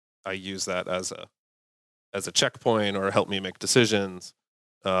as a checkpoint, or help me make decisions,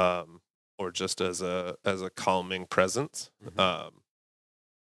 or just as a calming presence.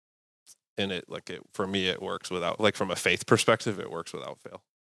 And for me, it works without, like, from a faith perspective, it works without fail.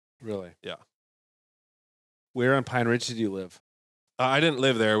 Really? Yeah. Where on Pine Ridge did you live? I didn't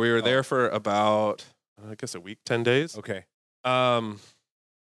live there. We were there for about, I guess, a week, 10 days. Okay.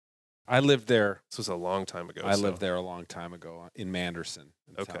 I lived there. This was a long time ago. I lived there a long time ago in Manderson.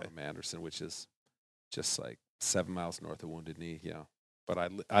 Okay. Manderson, which is just like 7 miles north of Wounded Knee. Yeah.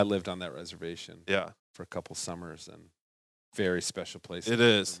 But I lived on that reservation. Yeah. For a couple summers, and very special place. It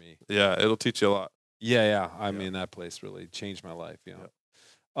is. For me. Yeah. It'll teach you a lot. Yeah. I mean, that place really changed my life. Yeah.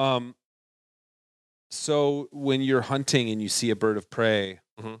 So when you're hunting and you see a bird of prey,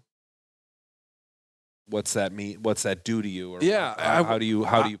 what's that mean? What's that do to you? Or how do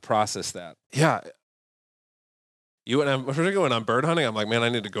you process that? Yeah. Particularly when I'm bird hunting, I'm like, man, I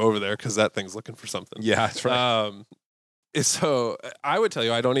need to go over there because that thing's looking for something. Yeah, that's right. So I would tell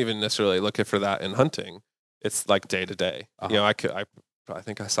you, I don't even necessarily look for that in hunting. It's like day to day. I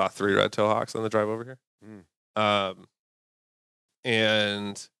think I saw 3 red-tailed hawks on the drive over here.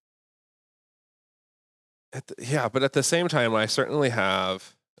 And but at the same time, I certainly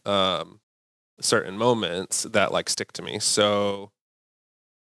have certain moments that like stick to me. So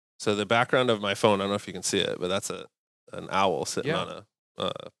the background of my phone, I don't know if you can see it, but that's an owl sitting on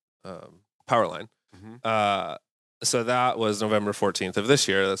a power line. So that was November 14th of this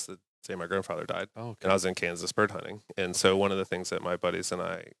year. That's the day my grandfather died. And I was in Kansas bird hunting. And so one of the things that my buddies and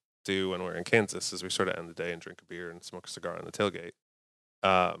I do when we're in Kansas is we sort of end the day and drink a beer and smoke a cigar on the tailgate.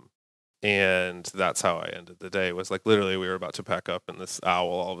 And that's how I ended the day. Was like literally we were about to pack up, and this owl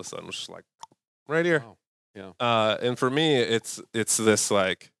all of a sudden was just like right here. Wow. Yeah. And for me, it's this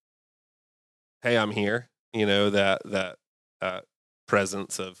like, hey, I'm here. That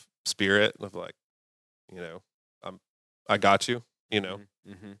presence of spirit of like, I got you.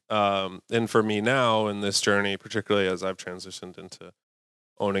 And for me now in this journey, particularly as I've transitioned into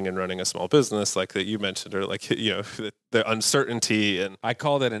owning and running a small business, like that you mentioned, or like the uncertainty, and I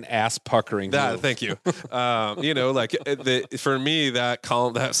call that an ass puckering move. Thank you. For me,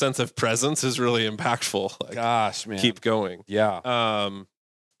 that sense of presence is really impactful. Like, gosh, man, keep going. Yeah.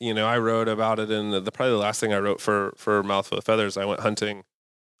 I wrote about it in probably the last thing I wrote for Mouthful of Feathers. I went hunting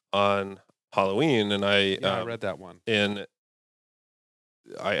on Halloween, and I read that one, and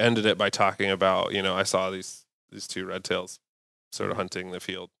I ended it by talking about I saw these 2 red tails sort of hunting the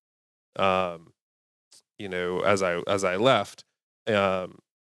field. As I left, for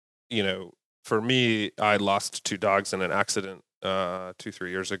me, I lost 2 dogs in an accident 2-3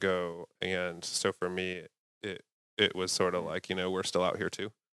 years ago, and so for me, it was sort of like we're still out here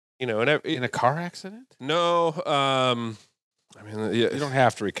too, and in a car accident. No, I mean, you don't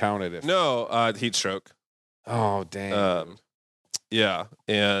have to recount it. Heat stroke. Oh, dang. Yeah,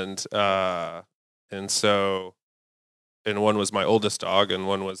 and so. And one was my oldest dog, and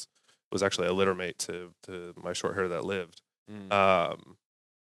one was actually a litter mate to my short hair that lived.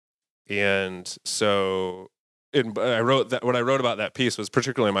 And so and I wrote that what I wrote about that piece was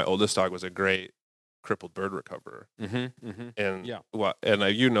particularly my oldest dog was a great crippled bird recoverer. And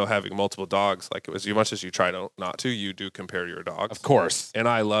having multiple dogs, like it was, as much as you try not to, you do compare your dogs. Of course. And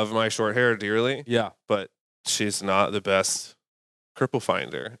I love my short hair dearly. Yeah. But she's not the best cripple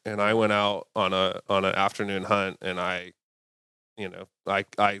finder. And I went out on an afternoon hunt, and I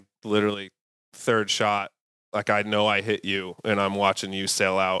literally third shot, like I know I hit you, and I'm watching you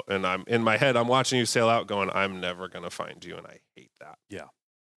sail out, and I'm in my head, I'm watching you sail out going, I'm never going to find you. And I hate that. Yeah.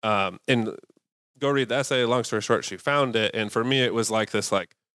 And go read the essay. Long story short, she found it. And for me, it was like this,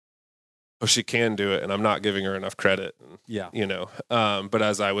 like, oh, she can do it, and I'm not giving her enough credit. And, yeah. But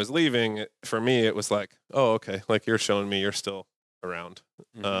as I was leaving, for me, it was like, oh, okay. Like you're showing me you're still around,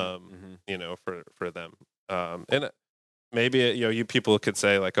 for them. And maybe, you people could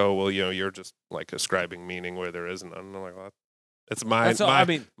say like, oh, well, you're just like ascribing meaning where there isn't. I'm like, well, it's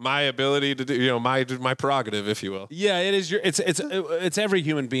my ability to do, my prerogative, if you will. Yeah, it is it's every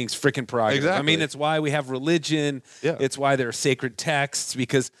human being's freaking prerogative. Exactly. I mean, it's why we have religion. Yeah. It's why there are sacred texts,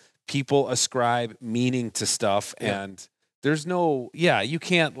 because people ascribe meaning to stuff, and there's no, you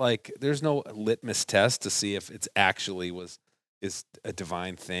can't there's no litmus test to see if it's actually is a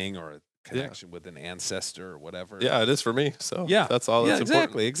divine thing or a connection with an ancestor or whatever. Yeah, it is for me. So that's all. Yeah,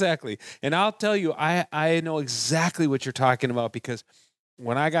 that's exactly. And I'll tell you, I know exactly what you're talking about, because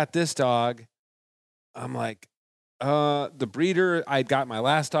when I got this dog, I'm like, the breeder I got my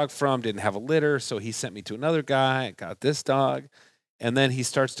last dog from didn't have a litter, so he sent me to another guy. I got this dog, and then he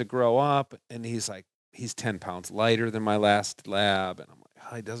starts to grow up, and he's 10 pounds lighter than my last lab, and I'm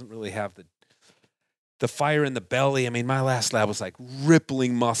like, oh, he doesn't really have the fire in the belly. I mean, my last lab was like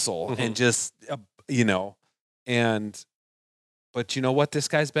rippling muscle and just, but you know what this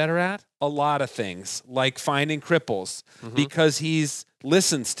guy's better at? A lot of things, like finding cripples, because he's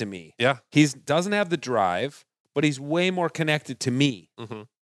listens to me. Yeah. He doesn't have the drive, but he's way more connected to me.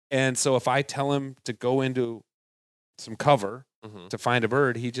 And so if I tell him to go into some cover to find a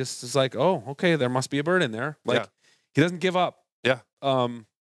bird, he just is like, oh, okay, there must be a bird in there. Like, he doesn't give up. Yeah.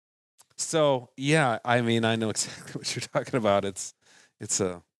 So yeah, I mean, I know exactly what you're talking about. It's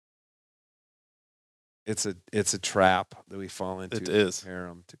a trap that we fall into. It is.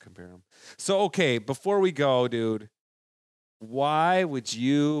 To compare them. So, okay, before we go, dude, why would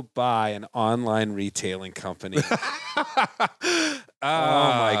you buy an online retailing company? Oh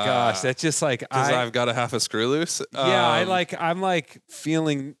my gosh, that's just like, because I've got a half a screw loose. Yeah, I'm like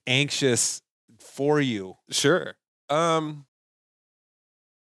feeling anxious for you. Sure.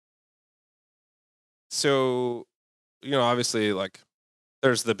 So, obviously, like,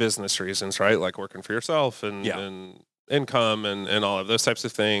 there's the business reasons, right? Like working for yourself and income and all of those types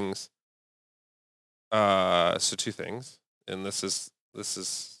of things. So two things, and this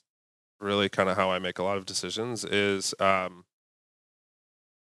is really kind of how I make a lot of decisions. Is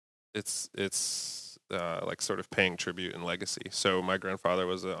it's like sort of paying tribute and legacy. So my grandfather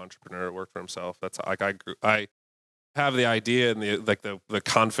was an entrepreneur, worked for himself. That's like I have the idea and the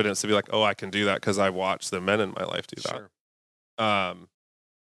confidence to be like, oh, I can do that because I watched the men in my life do that. Sure.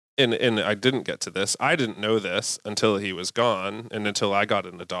 And I didn't get to this. I didn't know this until he was gone, and until I got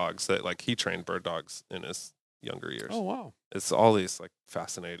into dogs. That like he trained bird dogs in his younger years. Oh wow! It's all these like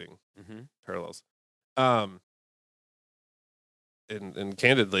fascinating parallels. And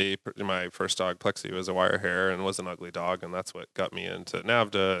candidly, my first dog Plexi was a wire hair and was an ugly dog, and that's what got me into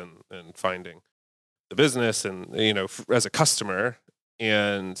NAVDA and finding the business and as a customer.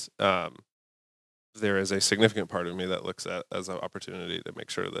 And there is a significant part of me that looks at as an opportunity to make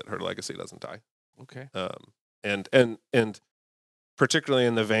sure that her legacy doesn't die. Okay. And particularly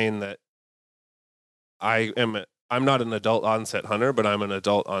in the vein that I'm not an adult onset hunter, but I'm an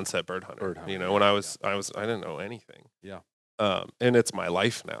adult onset bird hunter. When I didn't know anything. Yeah. And it's my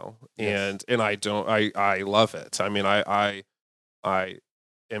life now. Yes. And I love it. I mean, I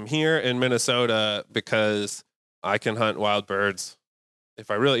am here in Minnesota because I can hunt wild birds. If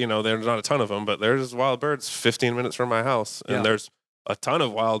I really, there's not a ton of them, but there's wild birds 15 minutes from my house. And there's a ton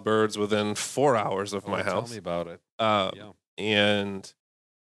of wild birds within 4 hours of my house. Tell me about it. And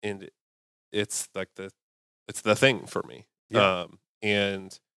it's like it's the thing for me. Yeah.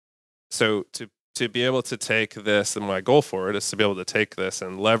 And so to be able to take this, and my goal for it is to be able to take this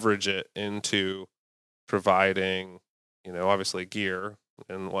and leverage it into providing, obviously gear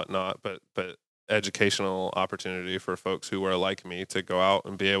and whatnot, but educational opportunity for folks who are like me to go out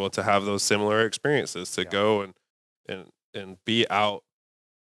and be able to have those similar experiences, to go and be out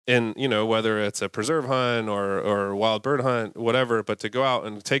in, whether it's a preserve hunt or wild bird hunt, whatever, but to go out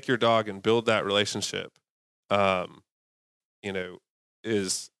and take your dog and build that relationship,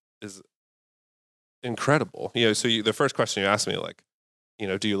 is incredible. So the first question you asked me, like,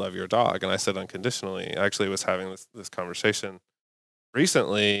 do you love your dog? And I said unconditionally. I actually was having this conversation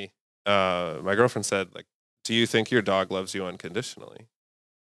recently. My girlfriend said, like, do you think your dog loves you unconditionally?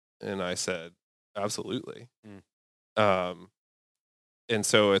 And I said, absolutely. And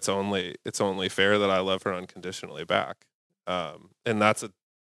so it's only fair that I love her unconditionally back. And that's I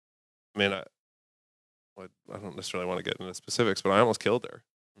don't necessarily want to get into specifics, but I almost killed her.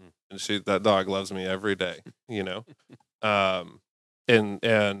 And that dog loves me every day,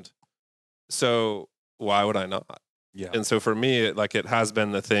 and so why would I not? Yeah. And so for me, it has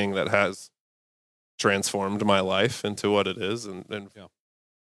been the thing that has transformed my life into what it is, and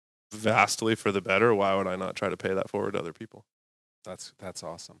vastly for the better. Why would I not try to pay that forward to other people? That's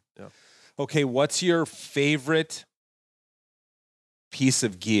awesome. Yeah. Okay, what's your favorite piece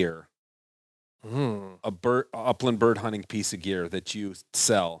of gear? Upland bird hunting piece of gear that you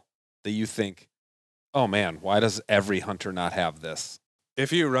sell that you think, oh man, why does every hunter not have this?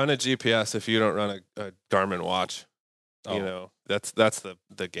 If you run a GPS, if you don't run a Garmin watch, that's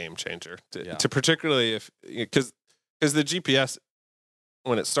the game changer. To particularly because the GPS,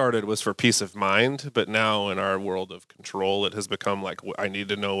 when it started, was for peace of mind, but now in our world of control, it has become like, I need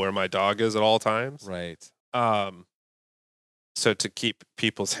to know where my dog is at all times. Right. So to keep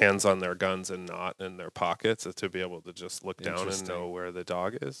people's hands on their guns and not in their pockets, to be able to just look down and know where the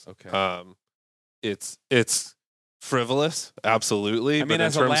dog is. Okay. It's frivolous, absolutely. I mean,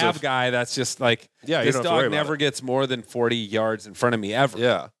 as a lab guy, that's just like, this dog never gets more than 40 yards in front of me ever.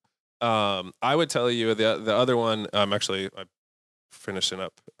 Yeah. I would tell you the other one. Actually, I'm finishing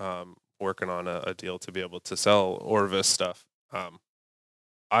up working on a deal to be able to sell Orvis stuff.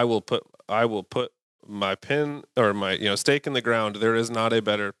 I will put my pin or my stake in the ground. There is not a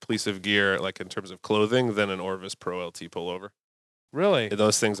better piece of gear, like in terms of clothing, than an Orvis Pro LT pullover. Really?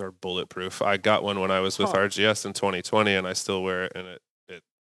 Those things are bulletproof. I got one when I was with RGS in 2020, and I still wear it. And it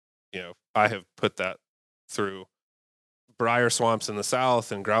I have put that through briar swamps in the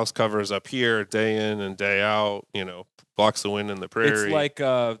south and grouse covers up here, day in and day out. Blocks the wind in the prairie. It's like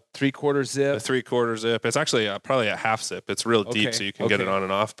a 3/4 zip. A 3/4 zip. It's actually probably a half zip. It's real deep, so you can get it on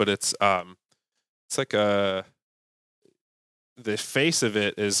and off. But it's like the face of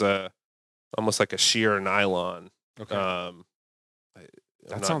it is almost like a sheer nylon. Okay.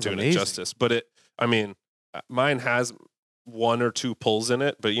 I'm not doing it justice, but mine has 1 or 2 pulls in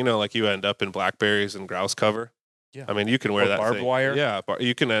it, but like you end up in blackberries and grouse cover. Yeah. I mean, you can wear that barbed thing. wire. Yeah,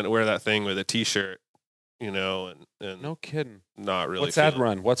 you can wear that thing with a t-shirt, and no kidding. Not really. What's that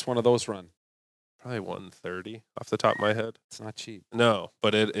run? What's one of those run? Probably 130 off the top of my head. It's not cheap. No,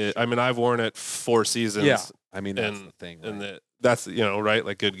 but I've worn it 4 seasons. Yeah. I mean, that's the thing. Right? And that's right.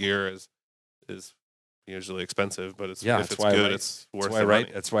 Like, good gear is usually expensive, but if it's good, it's worth it.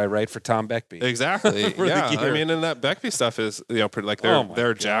 Right. That's why I write for Tom Beckby. Exactly. Yeah. I mean, and that Beckby stuff is like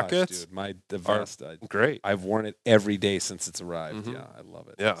their jackets. Dude, the vest, great. I've worn it every day since it's arrived. Mm-hmm. Yeah, I love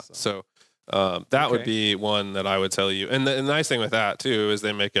it. Yeah. So that would be one that I would tell you. And the nice thing with that too is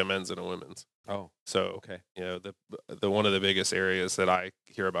they make a men's and a women's. Oh. So the one of the biggest areas that I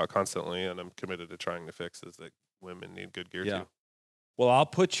hear about constantly, and I'm committed to trying to fix, is that women need good gear too. Well, I'll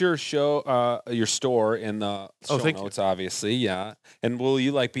put your your store in the show notes, obviously. Yeah. And will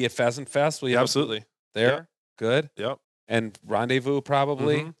you be at Pheasant Fest? Will you absolutely there? Yep. Good. Yep. And Rendezvous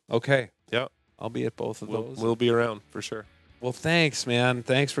probably. Mm-hmm. Okay. Yep. I'll be at both of those. We'll be around for sure. Well, thanks, man.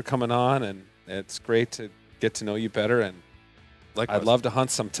 Thanks for coming on, and it's great to get to know you better. And I'd love to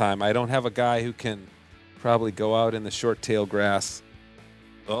hunt sometime. I don't have a guy who can probably go out in the short tail grass.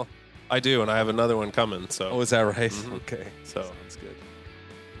 Well, I do, and I have another one coming. So. Oh, is that right? Mm-hmm. Okay. So sounds good.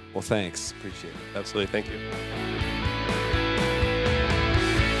 Well, thanks. Appreciate it. Absolutely. Thank you.